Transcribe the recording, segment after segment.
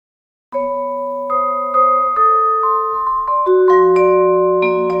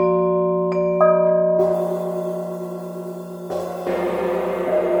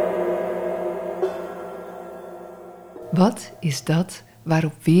Wat is dat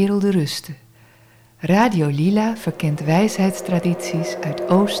waarop werelden rusten? Radio Lila verkent wijsheidstradities uit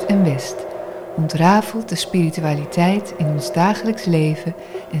Oost en West, ontrafelt de spiritualiteit in ons dagelijks leven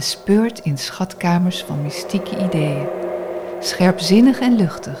en speurt in schatkamers van mystieke ideeën. Scherpzinnig en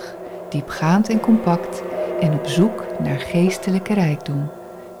luchtig, diepgaand en compact en op zoek naar geestelijke rijkdom.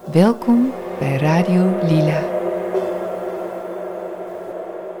 Welkom bij Radio Lila.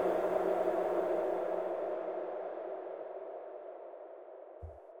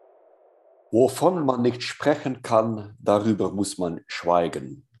 Wovon man nicht sprechen kann, darüber muss man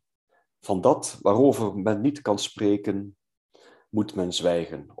schweigen. Van dat waarover men niet kan spreken, moet men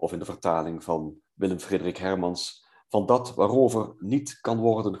zwijgen. Of in de vertaling van Willem Frederik Hermans, van dat waarover niet kan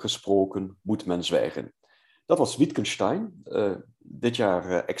worden gesproken, moet men zwijgen. Dat was Wittgenstein, dit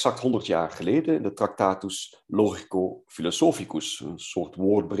jaar exact 100 jaar geleden, in de Tractatus Logico-Philosophicus. Een soort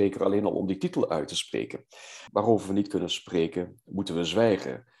woordbreker alleen al om die titel uit te spreken. Waarover we niet kunnen spreken, moeten we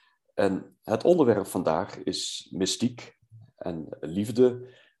zwijgen. En het onderwerp vandaag is mystiek en liefde.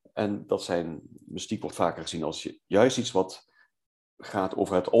 En mystiek wordt vaker gezien als juist iets wat gaat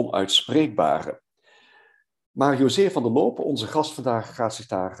over het onuitspreekbare. Maar José van der Loop, onze gast vandaag, gaat zich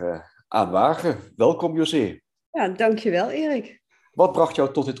daar aan wagen. Welkom José. Ja, dankjewel Erik. Wat bracht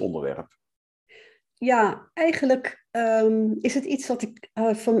jou tot dit onderwerp? Ja, eigenlijk is het iets wat ik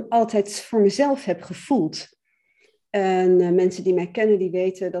altijd voor mezelf heb gevoeld. En mensen die mij kennen, die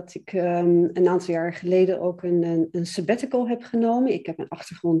weten dat ik een aantal jaar geleden ook een sabbatical heb genomen. Ik heb een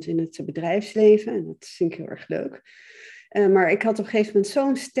achtergrond in het bedrijfsleven en dat vind ik heel erg leuk. Maar ik had op een gegeven moment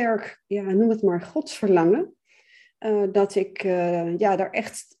zo'n sterk, noem het maar, godsverlangen. Dat ik daar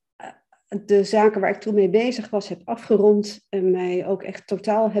echt de zaken waar ik toen mee bezig was heb afgerond. En mij ook echt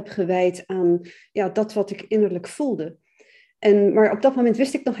totaal heb gewijd aan dat wat ik innerlijk voelde. Maar op dat moment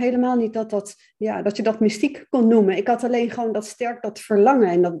wist ik nog helemaal niet dat je dat mystiek kon noemen. Ik had alleen gewoon dat verlangen.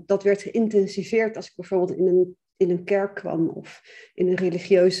 En dat werd geïntensiveerd als ik bijvoorbeeld in een kerk kwam. Of in een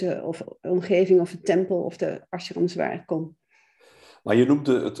religieuze omgeving of een tempel of de ashrams waar ik kom. Maar je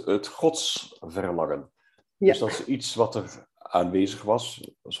noemde het godsverlangen. Ja. Dus dat is iets wat er aanwezig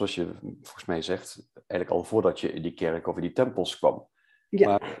was, zoals je volgens mij zegt, eigenlijk al voordat je in die kerk of in die tempels kwam. Ja.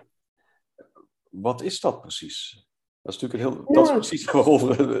 Maar wat is dat precies? Dat is natuurlijk dat is precies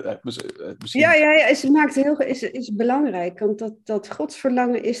waarover misschien... Het maakt is belangrijk. Want dat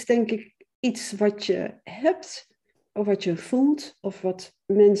godsverlangen is denk ik iets wat je hebt, of wat je voelt, of wat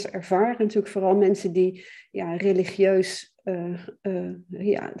mensen ervaren. Natuurlijk vooral mensen die religieus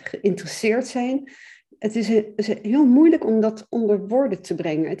geïnteresseerd zijn. Het is heel moeilijk om dat onder woorden te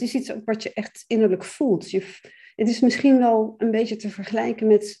brengen. Het is iets wat je echt innerlijk voelt. Het is misschien wel een beetje te vergelijken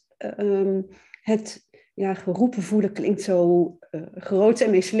met het... geroepen voelen klinkt zo groot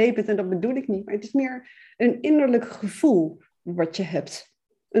en meeslepend en dat bedoel ik niet. Maar het is meer een innerlijk gevoel wat je hebt.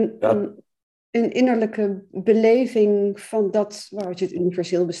 Een innerlijke beleving van dat waar je het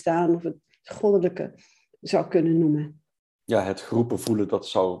universeel bestaan of het goddelijke zou kunnen noemen. Ja, het geroepen voelen, dat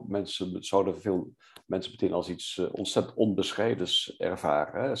zouden veel mensen meteen als iets ontzettend onbescheidens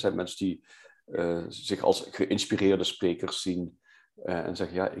ervaren. Hè? Er zijn mensen die zich als geïnspireerde sprekers zien en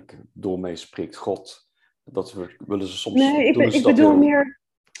zeggen, door mij spreekt God. Dat willen ze soms... Nee, ik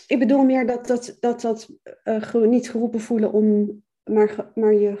bedoel meer dat niet geroepen voelen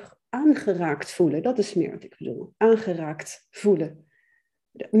maar je aangeraakt voelen. Dat is meer wat ik bedoel. Aangeraakt voelen.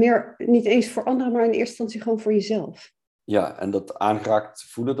 Meer, niet eens voor anderen, maar in eerste instantie gewoon voor jezelf. Ja, en dat aangeraakt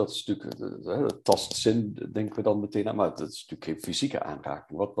voelen, dat is natuurlijk de tastzin, denken we dan meteen aan. Maar dat is natuurlijk geen fysieke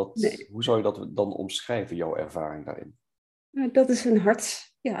aanraking. Nee. Hoe zou je dat dan omschrijven, jouw ervaring daarin? Dat is een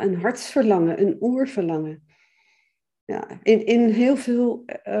hartsverlangen, een oerverlangen. Ja, in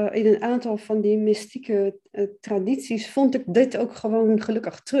een aantal van die mystieke tradities vond ik dit ook gewoon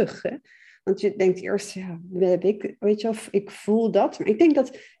gelukkig terug. Hè? Want je denkt eerst, ik voel dat. Maar ik denk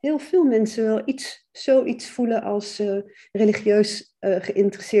dat heel veel mensen wel zoiets voelen als religieus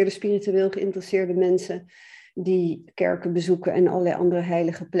geïnteresseerde, spiritueel geïnteresseerde mensen die kerken bezoeken en allerlei andere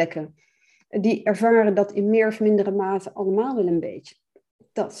heilige plekken. Die ervaren dat in meer of mindere mate allemaal wel een beetje.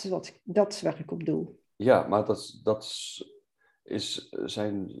 Dat is waar ik op doel. Ja, maar dat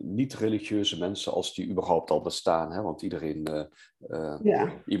zijn niet-religieuze mensen als die überhaupt al bestaan. Hè? Want iedereen...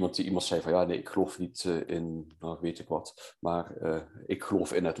 Iemand zei van, nee, ik geloof niet in, weet ik wat. Maar ik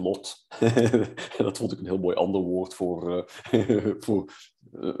geloof in het lot. Dat vond ik een heel mooi ander woord voor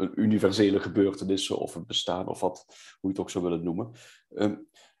een universele gebeurtenissen of een bestaan of hoe je het ook zou willen noemen.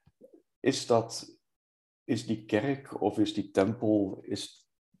 Is die kerk of is die tempel...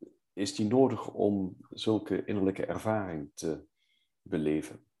 Is die nodig om zulke innerlijke ervaring te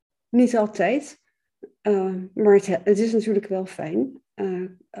beleven? Niet altijd. Maar het is natuurlijk wel fijn.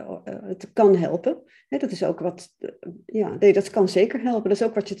 Het kan helpen. Hè, dat is ook wat, ja, nee, dat kan zeker helpen. Dat is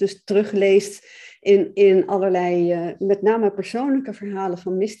ook wat je dus terugleest in allerlei, met name persoonlijke verhalen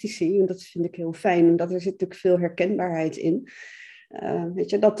van mystici. En dat vind ik heel fijn, omdat er zit natuurlijk veel herkenbaarheid in. Weet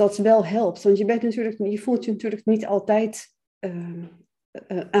je, dat dat wel helpt. Want je voelt je natuurlijk niet altijd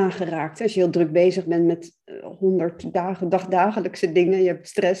aangeraakt. Als je heel druk bezig bent met 100 dagen, dagdagelijkse dingen, je hebt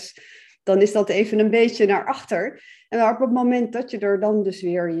stress, dan is dat even een beetje naar achter. En op het moment dat je er dan dus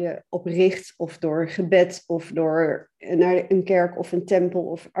weer je op richt, of door gebed, of door naar een kerk of een tempel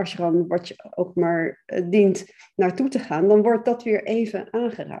of ashram, wat je ook maar dient, naartoe te gaan, dan wordt dat weer even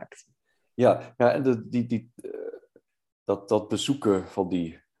aangeraakt. Ja, ja en dat bezoeken van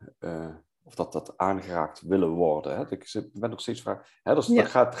die, of dat aangeraakt willen worden. Hè? Ik ben nog steeds vraag, hè, daar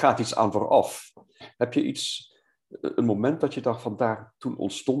Ja. gaat iets aan vooraf. Heb je een moment dat je dacht van daar, toen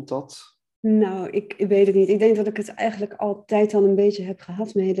ontstond dat? Nou, ik weet het niet. Ik denk dat ik het eigenlijk altijd al een beetje heb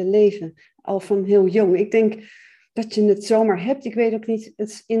gehad, mijn hele leven. Al van heel jong. Ik denk dat je het zomaar hebt. Ik weet ook niet, het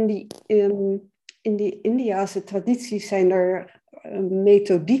is in die Indiase tradities zijn er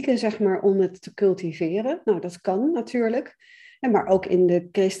methodieken, zeg maar, om het te cultiveren. Nou, dat kan natuurlijk. En maar ook in de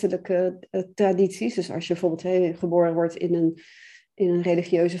christelijke tradities. Dus als je bijvoorbeeld geboren wordt in een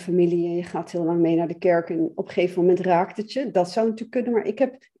religieuze familie en je gaat heel lang mee naar de kerk en op een gegeven moment raakt het je. Dat zou natuurlijk kunnen, maar ik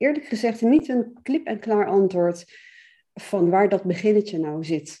heb eerlijk gezegd niet een klip-en-klaar antwoord van waar dat beginnetje nou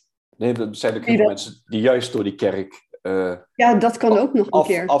zit. Nee, er zijn ook heel veel mensen die juist door die kerk Ja, dat kan ook nog een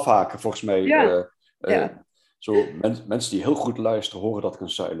keer. afhaken, volgens mij. Ja, ja. Mensen die heel goed luisteren, horen dat ik een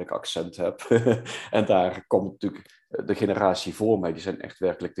zuidelijk accent heb. En daar komt natuurlijk de generatie voor mij, die zijn echt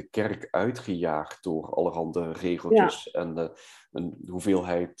werkelijk de kerk uitgejaagd door allerhande regeltjes Ja. en een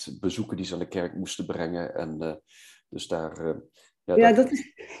hoeveelheid bezoeken die ze aan de kerk moesten brengen. En dus daar... Ja,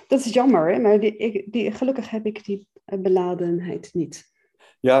 dat is jammer, hè? Maar gelukkig heb ik die beladenheid niet.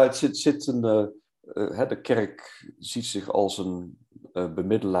 Ja, het zit de kerk ziet zich als een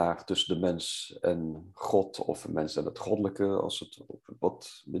bemiddelaar tussen de mens en God, of de mens en het goddelijke, als het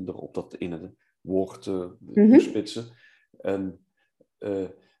wat minder op dat ene woord toespitsen. En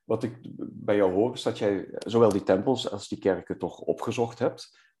wat ik bij jou hoor, is dat jij zowel die tempels als die kerken toch opgezocht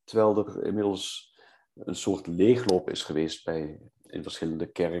hebt, terwijl er inmiddels een soort leegloop is geweest in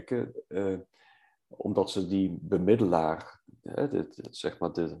verschillende kerken, omdat ze die bemiddelaar, zeg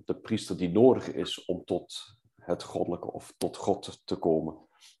maar de priester die nodig is om tot het goddelijke of tot God te komen,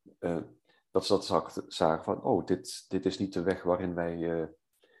 dat ze dat zagen van, oh, dit is niet de weg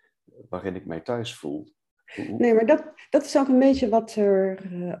waarin ik mij thuis voel. Nee, maar dat is ook een beetje wat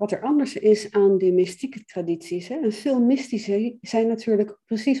er anders is aan die mystieke tradities. Hè? En veel mystici zijn natuurlijk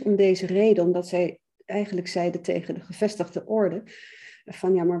precies om deze reden, omdat zij eigenlijk zeiden tegen de gevestigde orde,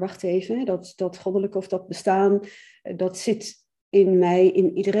 van ja, maar wacht even, hè, dat goddelijke of dat bestaan, dat zit in mij,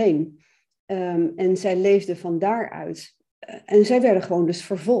 in iedereen. En zij leefden van daaruit. En zij werden gewoon dus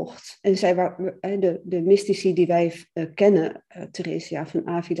vervolgd. En zij waren, de mystici die wij kennen, Theresia van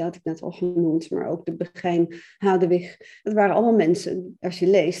Avila had ik net al genoemd, maar ook de Begijn, Hadewig, dat waren allemaal mensen, als je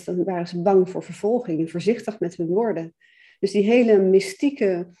leest, dan waren ze bang voor vervolging en voorzichtig met hun woorden. Dus die hele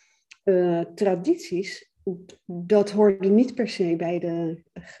mystieke tradities, dat hoorde niet per se bij de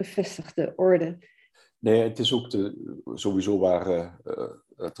gevestigde orde. Nee, het is ook sowieso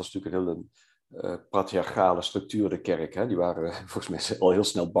het was natuurlijk een hele patriarchale structuur, de kerk. Hè? Die waren volgens mij al heel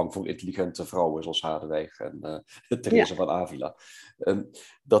snel bang voor intelligente vrouwen zoals Hadewig en Teresa van Avila.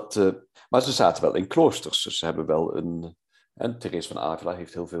 Maar ze zaten wel in kloosters, dus ze hebben wel En Teresa van Avila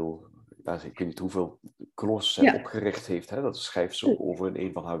heeft heel veel, ik weet niet hoeveel kloosters zij opgericht heeft. Hè? Dat schrijft ze ook over in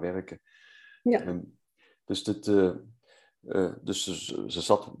een van haar werken. Ja. Dus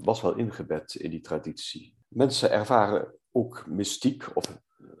ze was wel ingebed in die traditie. Mensen ervaren ook mystiek, of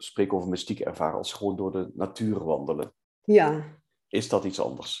spreken over mystiek ervaren, als gewoon door de natuur wandelen. Ja. Is dat iets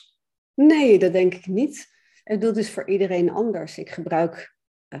anders? Nee, dat denk ik niet. Dat is voor iedereen anders. Ik gebruik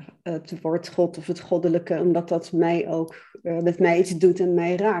het woord God of het goddelijke, omdat dat mij ook met mij iets doet en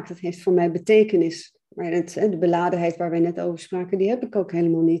mij raakt. Dat heeft voor mij betekenis. Maar de beladenheid waar wij net over spraken, die heb ik ook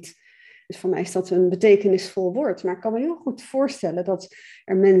helemaal niet. Dus voor mij is dat een betekenisvol woord. Maar ik kan me heel goed voorstellen dat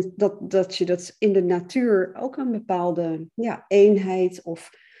je dat in de natuur ook een bepaalde eenheid of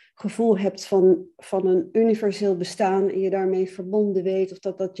gevoel hebt van een universeel bestaan en je daarmee verbonden weet of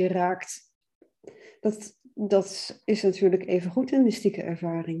dat je raakt. Dat is natuurlijk even goed een mystieke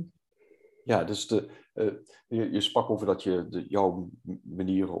ervaring. Ja, dus je sprak over dat jouw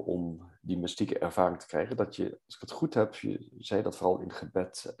manieren om die mystieke ervaring te krijgen, dat je, als ik het goed heb, je zei dat vooral in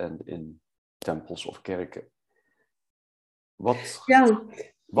gebed en in tempels of kerken.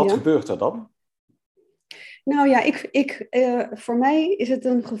 Wat gebeurt er dan? Nou ja, voor mij is het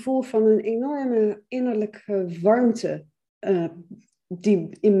een gevoel van een enorme innerlijke warmte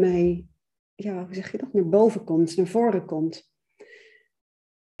die in mij, ja, hoe zeg je dat, naar boven komt, naar voren komt.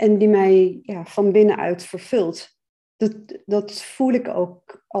 En die mij van binnenuit vervult. Dat voel ik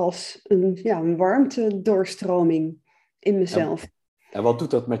ook als een warmtedoorstroming in mezelf. En wat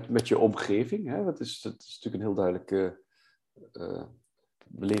doet dat met je omgeving? Hè? Het is natuurlijk een heel duidelijke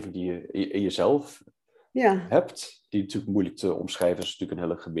beleving die je in jezelf hebt. Die natuurlijk moeilijk te omschrijven is. Natuurlijk een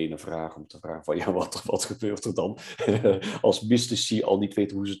hele gemene vraag om te vragen van ja, wat gebeurt er dan? Als mystici al niet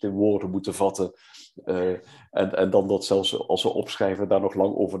weten hoe ze het in woorden moeten vatten. En dan dat zelfs als ze opschrijven daar nog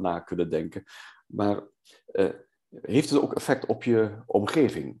lang over na kunnen denken. Maar heeft het ook effect op je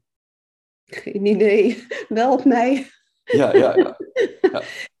omgeving? Geen idee. Wel op mij. Ja.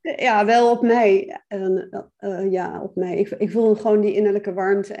 Ja, wel op mij. Op mij. Ik voel gewoon die innerlijke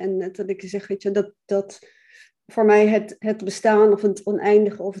warmte. En dat ik zeg, weet je, dat voor mij het bestaan of het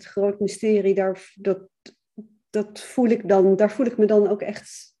oneindige of het groot mysterie, dat voel ik dan, daar voel ik me dan ook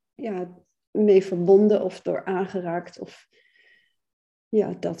echt mee verbonden of door aangeraakt. Of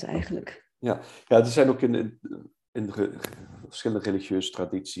ja, dat eigenlijk. Ja, er zijn ook in verschillende religieuze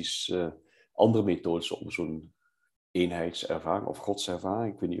tradities andere methodes om zo'n eenheidservaring of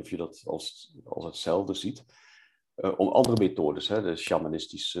godservaring. Ik weet niet of je dat als hetzelfde ziet. Om andere methodes, hè, de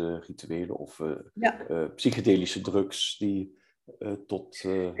shamanistische rituelen of psychedelische drugs die tot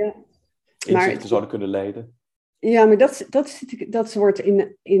inzichten zouden kunnen leiden. Ja, maar dat wordt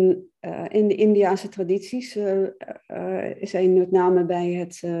in de Indiase tradities zijn met name bij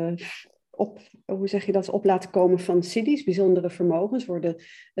het op laten komen van siddhis, bijzondere vermogens, worden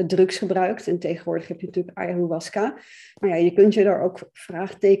drugs gebruikt. En tegenwoordig heb je natuurlijk ayahuasca. Maar ja, je kunt je daar ook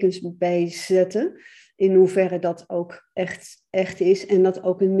vraagtekens bij zetten. In hoeverre dat ook echt is en dat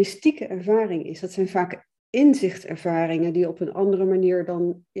ook een mystieke ervaring is. Dat zijn vaak inzichtervaringen die op een andere manier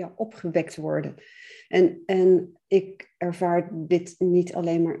dan opgewekt worden. En ik ervaar dit niet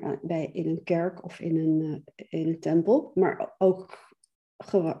alleen maar in een kerk of in een tempel, maar ook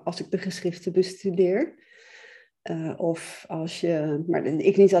als ik de geschriften bestudeer. Maar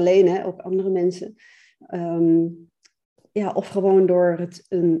ik niet alleen, hè, ook andere mensen. Of gewoon door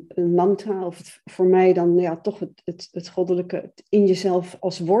een mantra, of voor mij dan toch het goddelijke in jezelf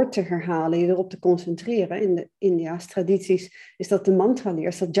als woord te herhalen, je erop te concentreren. In de India's tradities is dat de mantra-leer,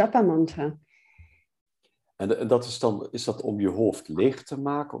 is dat japa-mantra. En dat is dat om je hoofd leeg te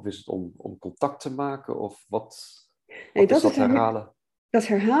maken, of is het om contact te maken, of wat is dat herhalen? Dat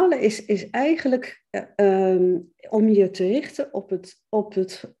herhalen is eigenlijk om je te richten op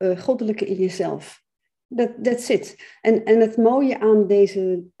het goddelijke in jezelf. That's it. En het mooie aan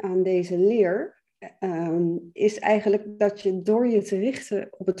deze leer is eigenlijk dat je door je te richten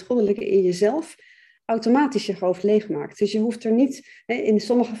op het goddelijke in jezelf automatisch je hoofd leegmaakt. Dus je hoeft er niet, in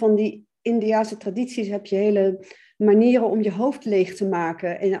sommige van die Indiase tradities heb je hele manieren om je hoofd leeg te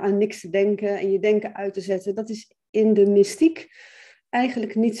maken en aan niks te denken en je denken uit te zetten. Dat is in de mystiek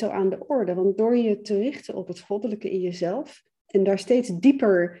eigenlijk niet zo aan de orde. Want door je te richten op het goddelijke in jezelf en daar steeds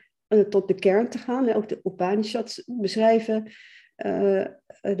dieper tot de kern te gaan, ook de Upanishads beschrijven,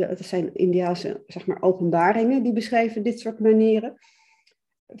 dat zijn Indiase openbaringen die beschrijven dit soort manieren.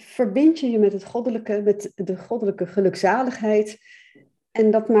 Verbind je met het goddelijke, met de goddelijke gelukzaligheid.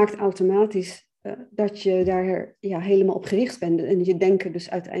 En dat maakt automatisch dat je daar helemaal op gericht bent. En je denken dus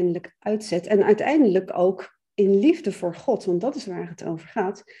uiteindelijk uitzet. En uiteindelijk ook in liefde voor God, want dat is waar het over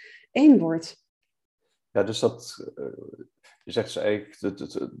gaat, één wordt. Ja, dus je zegt eigenlijk,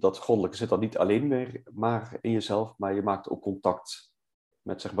 dat goddelijke zit dan niet alleen meer maar in jezelf, maar je maakt ook contact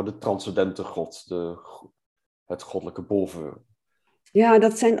met de transcendente God, het goddelijke boven. Ja,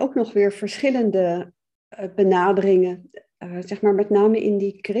 dat zijn ook nog weer verschillende benaderingen. Met name in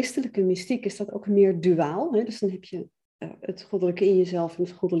die christelijke mystiek is dat ook meer duaal. Hè? Dus dan heb je het goddelijke in jezelf en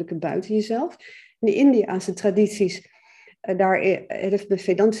het goddelijke buiten jezelf. In de Indiase tradities, de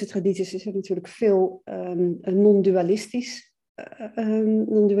Vedantische tradities, is er natuurlijk veel non-dualistische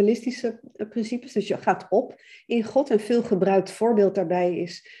principes. Dus je gaat op in God. Een veel gebruikt voorbeeld daarbij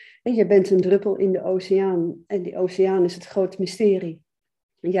is, je bent een druppel in de oceaan en die oceaan is het groot mysterie.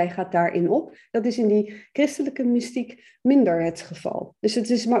 En jij gaat daarin op. Dat is in die christelijke mystiek minder het geval. Dus het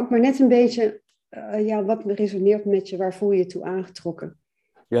is ook maar net een beetje wat resoneert met je, waar voel je je toe aangetrokken.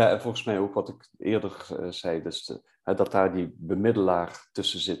 Ja, en volgens mij ook wat ik eerder zei, dus dat daar die bemiddelaar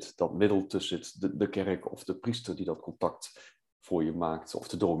tussen zit, dat middel tussen zit, de kerk of de priester die dat contact voor je maakt, of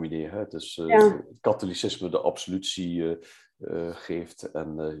de dominee. Hè? Dus het katholicisme de absolutie geeft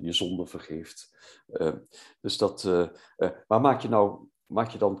en je zonde vergeeft. Maar maak je nou maak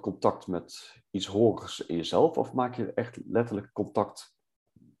je dan contact met iets hogers in jezelf? Of maak je echt letterlijk contact,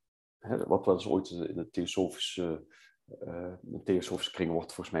 wat wel eens ooit in de theosofische kring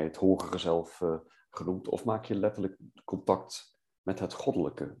wordt volgens mij het hogere zelf genoemd? Of maak je letterlijk contact met het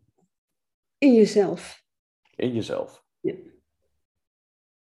goddelijke? In jezelf. In jezelf. Ja.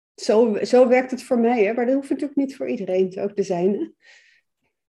 Zo werkt het voor mij, hè? Maar dat hoeft natuurlijk niet voor iedereen zo te zijn. Hè?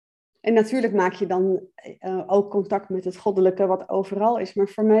 En natuurlijk maak je dan ook contact met het goddelijke wat overal is. Maar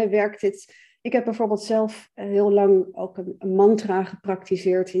voor mij werkt dit. Ik heb bijvoorbeeld zelf heel lang ook een mantra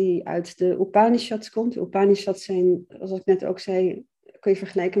gepraktiseerd die uit de Upanishads komt. De Upanishads zijn, zoals ik net ook zei, kun je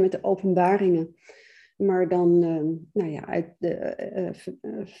vergelijken met de openbaringen. Maar dan uit de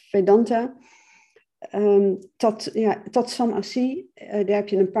Vedanta. Tot Samasi, daar heb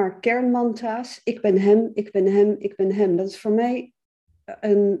je een paar kernmantra's. Ik ben hem, ik ben hem, ik ben hem. Dat is voor mij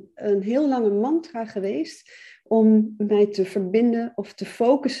een heel lange mantra geweest om mij te verbinden of te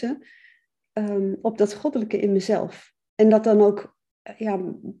focussen op dat goddelijke in mezelf. En dat dan ook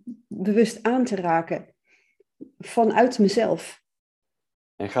bewust aan te raken vanuit mezelf.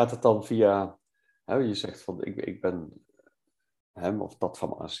 En gaat het dan via, je zegt van ik ben hem of dat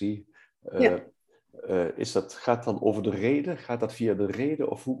van Asi. Gaat het dan over de reden? Gaat dat via de reden?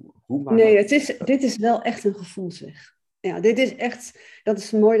 Of hoe maakt Nee, dit is wel echt een gevoelsweg. Ja, dat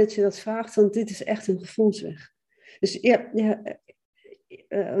is mooi dat je dat vraagt, want dit is echt een gevoelsweg. Dus dan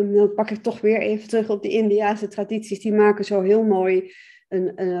pak ik toch weer even terug op de Indiase tradities. Die maken zo heel mooi,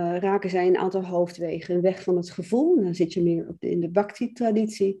 raken zij een aantal hoofdwegen. Een weg van het gevoel, dan zit je meer in de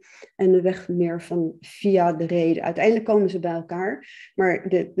Bhakti-traditie. En de weg meer van via de reden. Uiteindelijk komen ze bij elkaar. Maar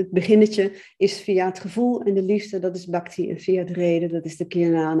het beginnetje is via het gevoel en de liefde, dat is Bhakti. En via de reden, dat is de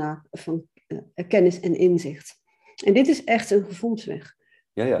Jnana van kennis en inzicht. En dit is echt een gevoelsweg.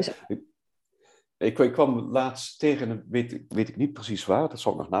 Ja. Dus, ik kwam laatst tegen, weet ik niet precies waar, dat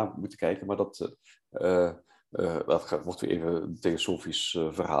zou ik nog na moeten kijken, maar dat wordt weer even een theosofisch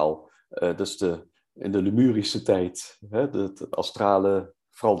verhaal. Dus in de Lemurische tijd, het astrale,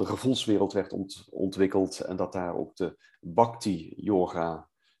 vooral de gevoelswereld werd ontwikkeld en dat daar ook de Bhakti-yoga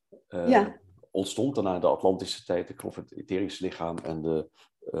ontstond. Daarna de Atlantische tijd, ik geloof het etherische lichaam en de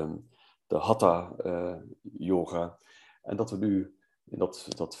Hatha-yoga. En dat we nu in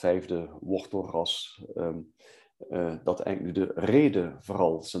dat vijfde wortelras, dat eigenlijk nu de reden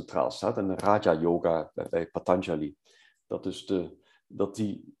vooral centraal staat. En de Raja Yoga bij Patanjali. Dat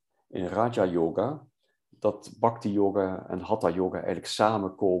die in Raja Yoga, dat Bhakti Yoga en Hatha Yoga eigenlijk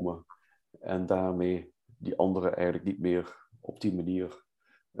samenkomen. En daarmee die anderen eigenlijk niet meer op die manier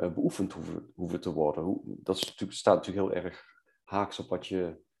beoefend hoeven te worden. Staat natuurlijk heel erg haaks op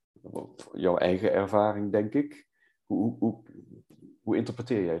jouw eigen ervaring, denk ik. Hoe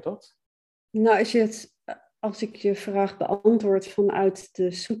interpreteer jij dat? Nou, als ik je vraag beantwoord vanuit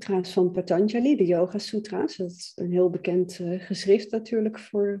de sutra's van Patanjali, de Yoga Sutra's, dat is een heel bekend geschrift natuurlijk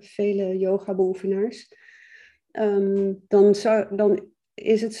voor vele yoga-beoefenaars, dan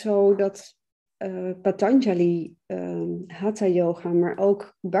is het zo dat Patanjali, Hatha Yoga, maar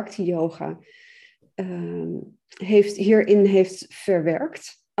ook Bhakti Yoga, heeft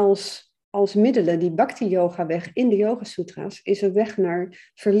verwerkt als middelen. Die Bhakti Yoga weg in de Yoga Sutra's is een weg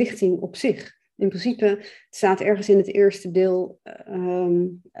naar verlichting op zich. In principe, het staat ergens in het eerste deel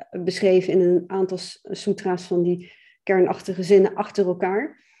beschreven in een aantal sutra's van die kernachtige zinnen achter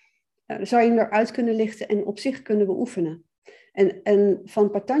elkaar. Zou je hem eruit kunnen lichten en op zich kunnen beoefenen. En van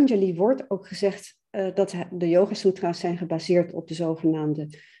Patanjali wordt ook gezegd dat de Yoga Sutra's zijn gebaseerd op de zogenaamde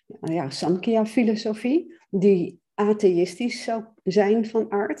Samkhya-filosofie, die atheïstisch zou zijn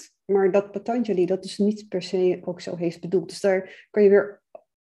van aard, maar dat Patanjali dat dus niet per se ook zo heeft bedoeld. Dus daar kan je weer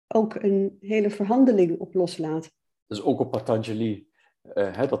ook een hele verhandeling op loslaten. Dus ook op Patanjali,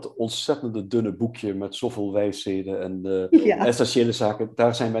 dat ontzettende dunne boekje met zoveel wijsheden en essentiële zaken,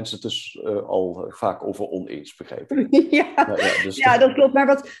 daar zijn mensen het dus al vaak over oneens, begrijp ik. Ja, dat klopt.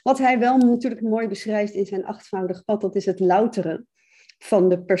 Maar wat hij wel natuurlijk mooi beschrijft in zijn achtvoudig pad, dat is het louteren van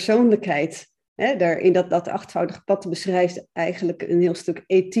de persoonlijkheid. In dat achtvoudige pad beschrijft eigenlijk een heel stuk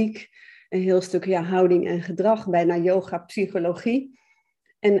ethiek, een heel stuk houding en gedrag, bijna yoga, psychologie.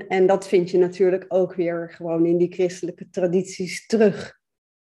 En dat vind je natuurlijk ook weer gewoon in die christelijke tradities terug.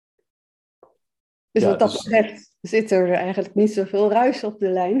 Dus wat dat betreft zit er eigenlijk niet zoveel ruis op de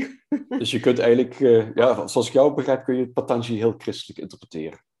lijn. Dus je kunt eigenlijk, zoals ik jou begrijp, kun je Patanjali heel christelijk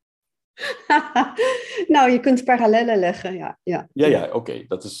interpreteren. Nou, je kunt parallellen leggen, ja. Ja, oké.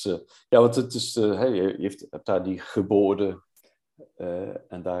 Dat is, want het is, je hebt daar die geboden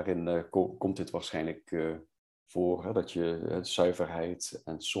en daarin komt dit waarschijnlijk voor, dat je zuiverheid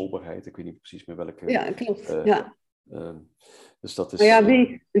en soberheid, ik weet niet precies meer welke. Ja, klopt. Dus dat is... Nou ja,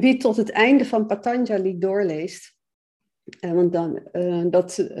 wie tot het einde van Patanjali doorleest, want dan,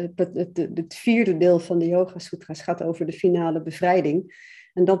 het vierde deel van de Yoga Sutra's gaat over de finale bevrijding.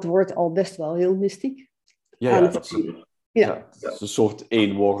 En dat wordt al best wel heel mystiek. dat is een soort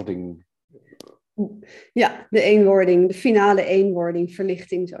eenwording. Ja, de eenwording, de finale eenwording,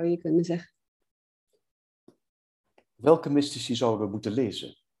 verlichting zou je kunnen zeggen. Welke mystici zouden we moeten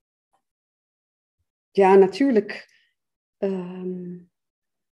lezen? Ja, natuurlijk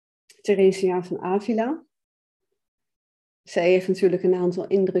Theresia van Avila. Zij heeft natuurlijk een aantal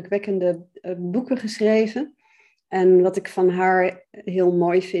indrukwekkende boeken geschreven. En wat ik van haar heel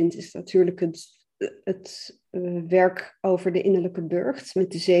mooi vind, is natuurlijk het werk over de innerlijke burcht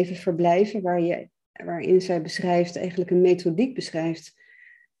met de 7 verblijven, waarin zij beschrijft, eigenlijk een methodiek beschrijft,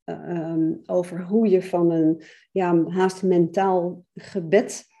 over hoe je van een haast mentaal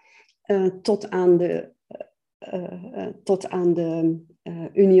gebed tot aan de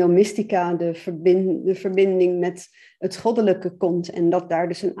unio mystica, de verbinding met het goddelijke komt. En dat daar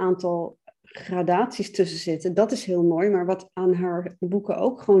dus een aantal gradaties tussen zitten. Dat is heel mooi. Maar wat aan haar boeken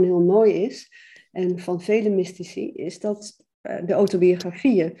ook gewoon heel mooi is, en van vele mystici, is dat de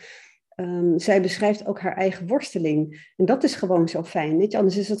autobiografieën. Zij beschrijft ook haar eigen worsteling. En dat is gewoon zo fijn. Weet je?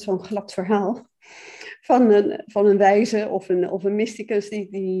 Anders is het zo'n glad verhaal van een wijze of een mysticus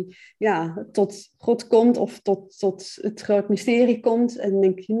die tot God komt of tot het groot mysterie komt. En dan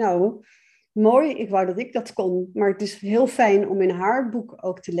denk je, nou, mooi, ik wou dat ik dat kon. Maar het is heel fijn om in haar boek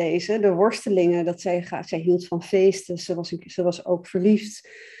ook te lezen. De worstelingen, dat zij hield van feesten. Ze was ook verliefd.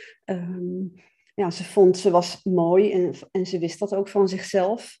 Ze was mooi en ze wist dat ook van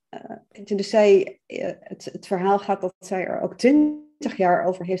zichzelf. Dus het verhaal gaat dat zij er ook 20 jaar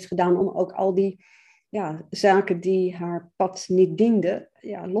over heeft gedaan om ook al die zaken die haar pad niet dienden,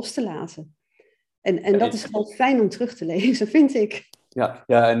 los te laten. En dat is gewoon fijn om terug te lezen, vind ik. Ja,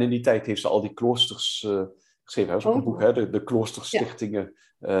 en in die tijd heeft ze al die kloosters geschreven. Dat is ook een boek, hè? De kloosterstichtingen.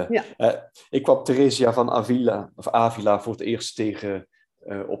 Ik kwam Theresia van Avila voor het eerst tegen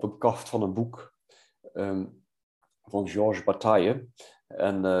op een kaft van een boek van Georges Bataille.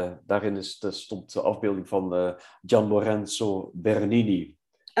 En daarin stond de afbeelding van Gian Lorenzo Bernini.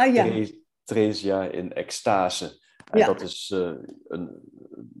 Theresia in extase. En dat is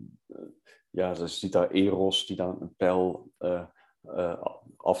je ziet daar Eros die dan een pijl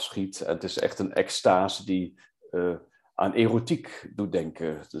afschiet. En het is echt een extase die aan erotiek doet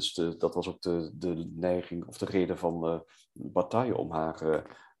denken. Dus dat was ook de neiging of de reden van Bataille om haar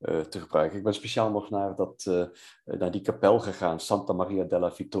te gebruiken. Ik ben speciaal nog naar die kapel gegaan, Santa Maria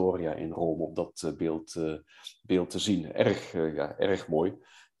della Vittoria in Rome, om dat beeld te zien. Erg mooi.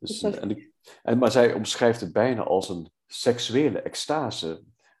 Dus, maar zij omschrijft het bijna als een seksuele extase,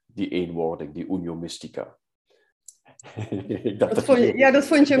 die eenwording, die unio mystica. Dat vond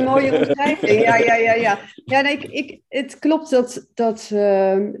je een mooie omschrijving. Het klopt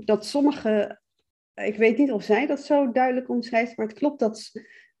dat sommige, ik weet niet of zij dat zo duidelijk omschrijft, maar het klopt dat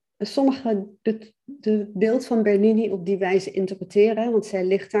sommigen de beeld van Bernini op die wijze interpreteren, want zij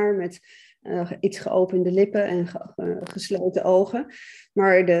ligt daar met iets geopende lippen en gesloten ogen.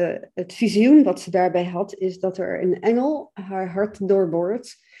 Maar het visioen wat ze daarbij had, is dat er een engel haar hart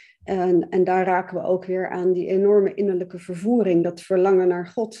doorboort. En daar raken we ook weer aan die enorme innerlijke vervoering, dat verlangen naar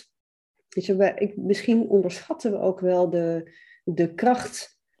God. Dus misschien onderschatten we ook wel de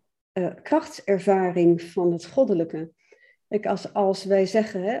krachtservaring van het goddelijke. Als wij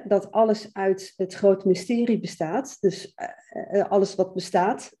zeggen dat alles uit het groot mysterie bestaat, dus alles wat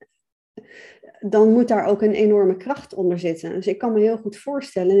bestaat, dan moet daar ook een enorme kracht onder zitten. Dus ik kan me heel goed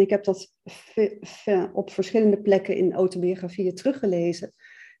voorstellen, en ik heb dat op verschillende plekken in autobiografieën teruggelezen,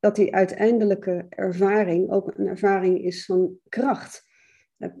 dat die uiteindelijke ervaring ook een ervaring is van kracht.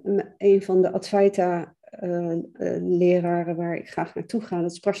 Een van de Advaita-leraren waar ik graag naartoe ga,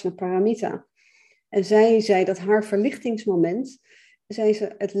 dat is Prajnaparamita. En zij zei dat haar verlichtingsmoment,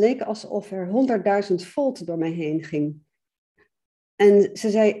 het leek alsof er 100.000 volt door mij heen ging. En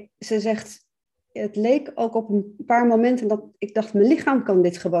ze zegt, het leek ook op een paar momenten dat ik dacht, mijn lichaam kan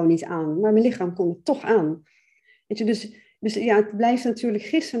dit gewoon niet aan. Maar mijn lichaam kon het toch aan. Weet je, dus het blijft natuurlijk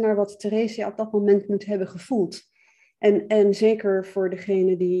gissen naar wat Theresia op dat moment moet hebben gevoeld. En zeker voor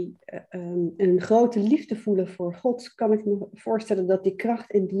degene die een grote liefde voelen voor God, kan ik me voorstellen dat die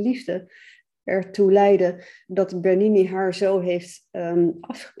kracht en die liefde ertoe leiden dat Bernini haar zo heeft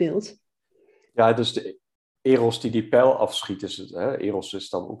afgebeeld. Ja, dus de Eros die pijl afschiet, Eros is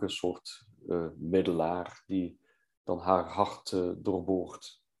dan ook een soort middelaar die dan haar hart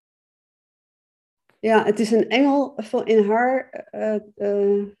doorboort. Ja, het is een engel in haar,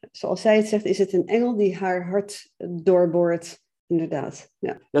 zoals zij het zegt, is het een engel die haar hart doorboort, inderdaad.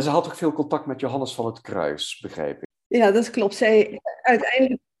 Ja, Ja, ze had ook veel contact met Johannes van het Kruis, begrijp ik. ja dat klopt.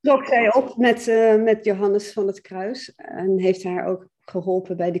 Uiteindelijk trok zij op met Johannes van het Kruis en heeft haar ook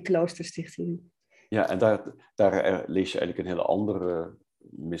geholpen bij de kloosterstichtingen. Ja, en daar lees je eigenlijk een hele andere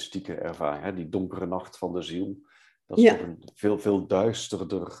mystieke ervaring. Hè? Die donkere nacht van de ziel. Dat is Ja. toch een veel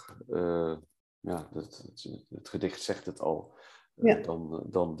duisterder... ja, het gedicht zegt het al. Ja.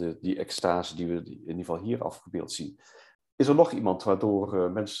 Dan die extase die we in ieder geval hier afgebeeld zien. Is er nog iemand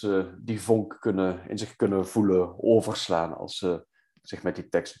waardoor mensen die vonk in zich kunnen voelen overslaan als ze zich met die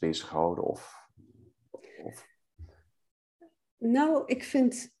tekst bezighouden? Of... Nou, ik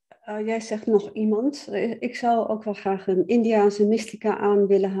vind, jij zegt nog iemand, ik zou ook wel graag een Indiase mystica aan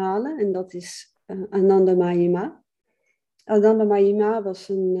willen halen en dat is Ananda Mayima. Ananda Mayima was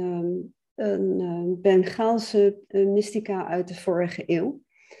een Bengaalse mystica uit de vorige eeuw.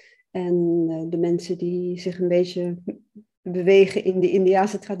 En de mensen die zich een beetje bewegen in de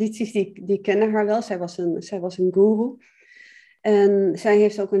Indiase tradities, die kennen haar wel. Zij was een guru. En zij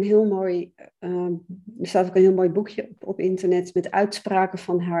heeft ook een heel mooi, er staat ook een heel mooi boekje op internet met uitspraken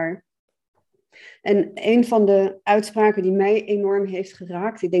van haar. En een van de uitspraken die mij enorm heeft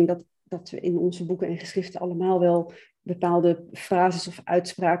geraakt, ik denk dat we in onze boeken en geschriften allemaal wel bepaalde frases of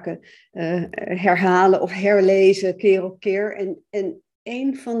uitspraken herhalen of herlezen keer op keer. En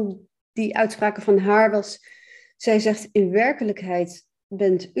een van die uitspraken van haar was, zij zegt, in werkelijkheid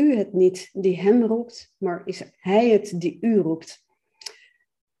bent u het niet die hem roept, maar is hij het die u roept.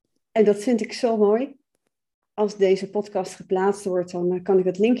 En dat vind ik zo mooi. Als deze podcast geplaatst wordt, dan kan ik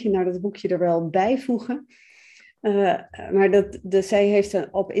het linkje naar dat boekje er wel bijvoegen. Maar zij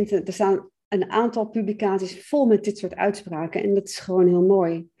heeft op internet, er staan een aantal publicaties vol met dit soort uitspraken. En dat is gewoon heel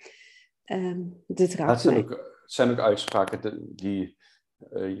mooi. Dit raakt mij. Het zijn ook uitspraken die,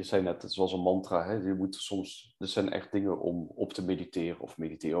 je zei net, het is zoals een mantra. Hè? Je moet soms, er zijn echt dingen om op te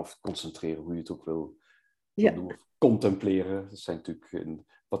mediteren of concentreren, hoe je het ook wil doen. Of contempleren. Dat zijn natuurlijk in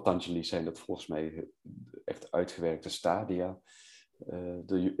Patanjali zijn dat volgens mij echt uitgewerkte stadia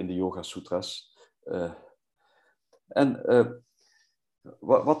in de Yoga Sutras.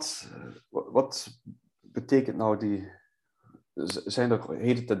 Wat betekent nou zijn er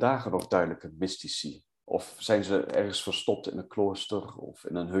heden ten dagen nog duidelijke mystici? Of zijn ze ergens verstopt in een klooster of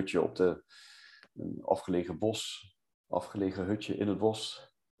in een hutje op een afgelegen hutje in het bos?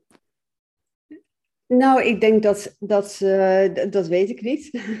 Nou, ik denk dat weet ik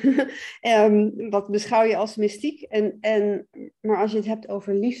niet. Wat beschouw je als mystiek? Maar als je het hebt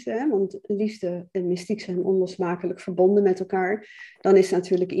over liefde, hè, want liefde en mystiek zijn onlosmakelijk verbonden met elkaar, dan is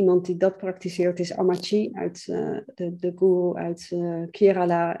natuurlijk iemand die dat praktiseert, is Amachi, de guru uit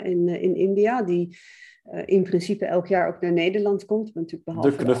Kerala in India, die in principe elk jaar ook naar Nederland komt.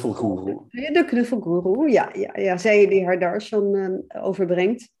 De knuffelgoeroe. De knuffelgoeroe, ja. Zij die haar darshan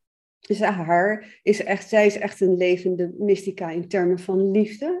overbrengt. Dus zij is echt een levende mystica in termen van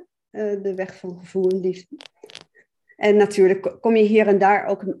liefde. De weg van gevoel en liefde. En natuurlijk kom je hier en daar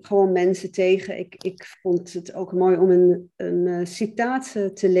ook gewoon mensen tegen. Ik vond het ook mooi om een citaat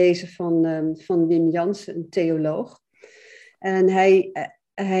te lezen van Wim Jansen, een theoloog. En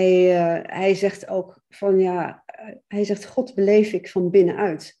hij zegt ook van hij zegt, God beleef ik van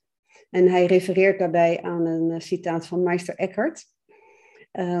binnenuit. En hij refereert daarbij aan een citaat van Meister Eckhart.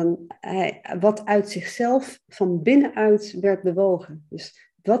 Wat uit zichzelf van binnenuit werd bewogen.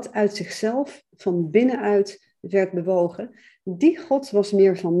 Dus wat uit zichzelf van binnenuit werd bewogen. Die God was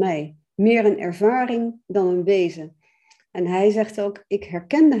meer van mij. Meer een ervaring dan een wezen. En hij zegt ook, ik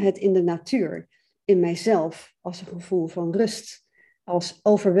herkende het in de natuur. In mijzelf als een gevoel van rust. Als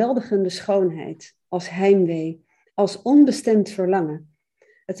overweldigende schoonheid. Als heimwee. Als onbestemd verlangen.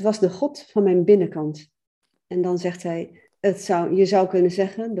 Het was de God van mijn binnenkant. En dan zegt hij, je zou kunnen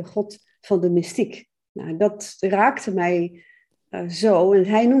zeggen, de God van de mystiek. Nou, dat raakte mij zo. En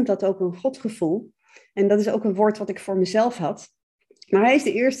hij noemt dat ook een godgevoel. En dat is ook een woord wat ik voor mezelf had. Maar hij is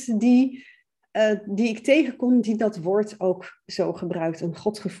de eerste die ik tegenkom die dat woord ook zo gebruikt. Een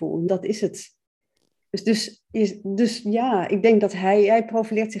godgevoel. En dat is het. Dus ja, ik denk dat hij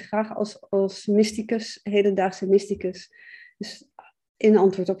profileert zich graag als mysticus, hedendaagse mysticus. Dus in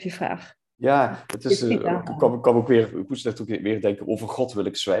antwoord op je vraag. Ja, het is, ik moest net ook weer denken, over God wil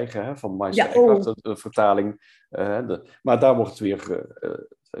ik zwijgen, hè, van Meister Eckhart, de vertaling. Maar daar wordt het weer,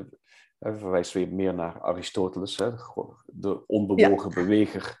 verwijst weer meer naar Aristoteles, hè, de onbewogen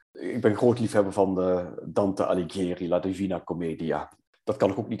beweger. Ik ben groot liefhebber van Dante Alighieri, La Divina Commedia. Dat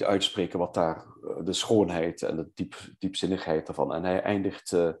kan ik ook niet uitspreken, wat daar de schoonheid en de diepzinnigheid ervan. En hij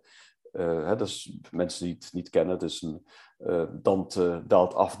eindigt Dus mensen die het niet kennen, dus Dante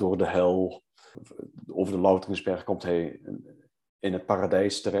daalt af door de hel. Over de Louterinsberg komt hij in het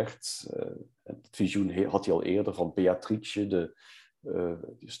paradijs terecht. Het visioen had hij al eerder van Beatrice,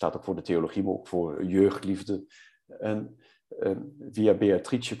 die staat ook voor de theologie, maar ook voor jeugdliefde. En via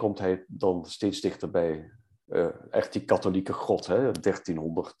Beatrice komt hij dan steeds dichter bij echt die katholieke God.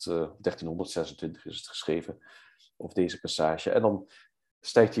 1326 is het geschreven, of deze passage. En dan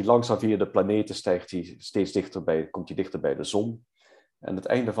stijgt hij langzaam via de planeten, komt hij dichter bij de zon. En het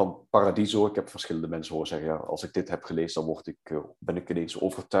einde van Paradiso, ik heb verschillende mensen horen zeggen, ja, als ik dit heb gelezen, dan ben ik ineens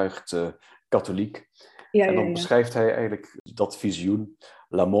overtuigd katholiek. En dan beschrijft hij eigenlijk dat visioen,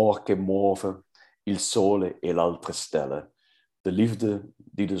 l'amor che muove il sole e l'altre stelle. De liefde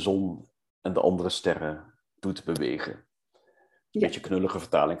die de zon en de andere sterren doet bewegen. Een beetje een knullige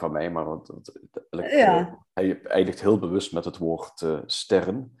vertaling van mij, maar hij eindigt heel bewust met het woord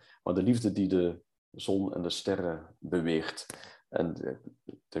sterren. Maar de liefde die de zon en de sterren beweegt. En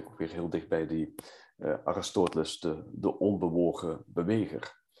ik denk ook weer heel dicht bij die Aristoteles, de onbewogen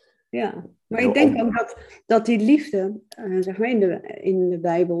beweger. Ja, maar ik denk ook dat die liefde, zeg maar in de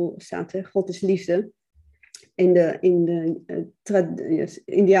Bijbel staat, God is liefde. In de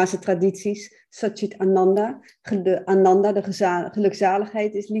Indiase tradities, Satchit Ananda, de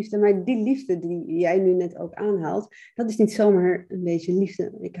gelukzaligheid is liefde. Maar die liefde die jij nu net ook aanhaalt, dat is niet zomaar een beetje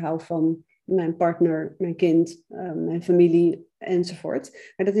liefde. Ik hou van mijn partner, mijn kind, mijn familie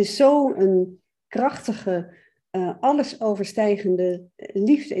enzovoort. Maar dat is zo'n krachtige, alles overstijgende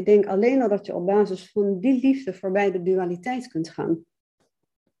liefde. Ik denk alleen al dat je op basis van die liefde voorbij de dualiteit kunt gaan.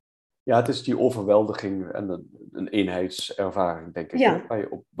 Ja, het is die overweldiging en een eenheidservaring, denk ik,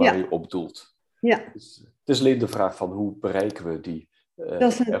 waar je op doelt. Ja. Dus, het is alleen de vraag van hoe bereiken we die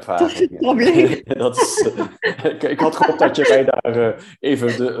ervaring. Dat is het probleem. Ik had gehoopt dat je mij daar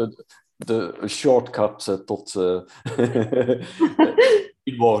even de shortcut tot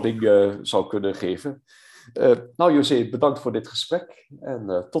inwording zou kunnen geven. Nou, José, bedankt voor dit gesprek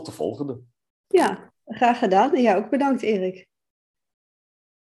en tot de volgende. Ja, graag gedaan. En jij ook bedankt, Erik.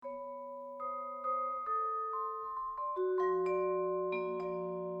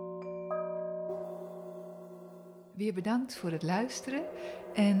 Weer bedankt voor het luisteren.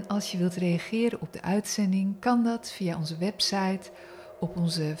 En als je wilt reageren op de uitzending, kan dat via onze website, op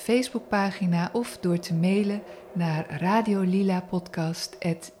onze Facebookpagina of door te mailen naar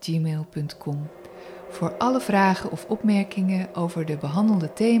radiolilapodcast@gmail.com. Voor alle vragen of opmerkingen over de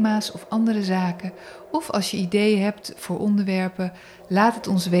behandelde thema's of andere zaken, of als je ideeën hebt voor onderwerpen, laat het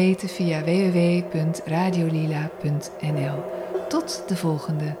ons weten via www.radiolila.nl. Tot de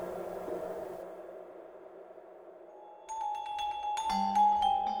volgende!